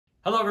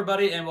Hello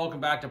everybody and welcome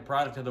back to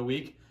Product of the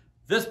Week.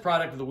 This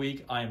Product of the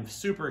Week, I am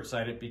super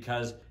excited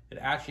because it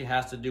actually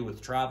has to do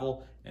with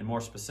travel and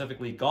more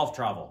specifically golf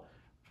travel.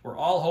 We're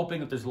all hoping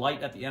that there's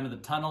light at the end of the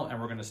tunnel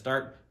and we're going to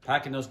start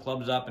packing those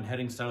clubs up and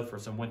heading south for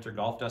some winter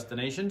golf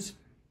destinations.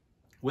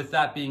 With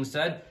that being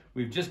said,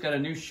 we've just got a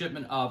new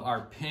shipment of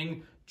our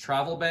Ping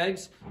travel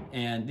bags,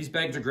 and these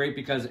bags are great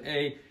because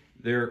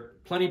they're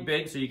plenty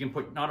big, so you can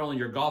put not only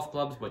your golf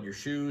clubs, but your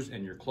shoes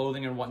and your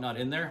clothing and whatnot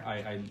in there.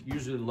 I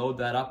usually load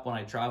that up when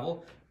I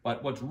travel.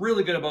 But what's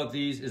really good about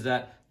these is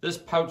that this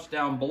pouch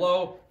down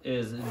below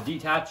is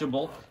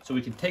detachable, so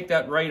we can take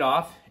that right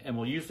off, and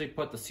we'll usually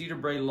put the Cedar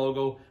Brae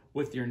logo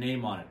with your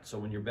name on it. So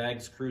when your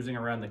bag's cruising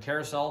around the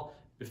carousel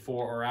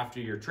before or after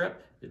your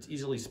trip, it's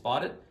easily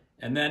spotted.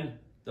 And then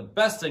the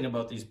best thing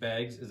about these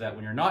bags is that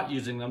when you're not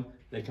using them,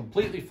 they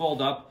completely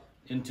fold up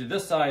into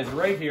this size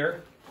right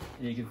here,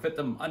 and you can fit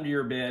them under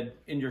your bed,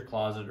 in your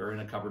closet, or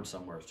in a cupboard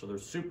somewhere. So they're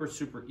super,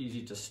 super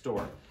easy to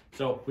store.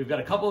 So we've got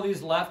a couple of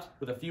these left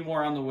with a few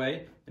more on the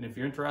way. And if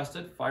you're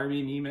interested, fire me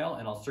an email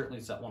and I'll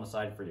certainly set one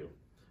aside for you.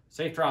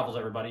 Safe travels,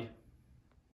 everybody.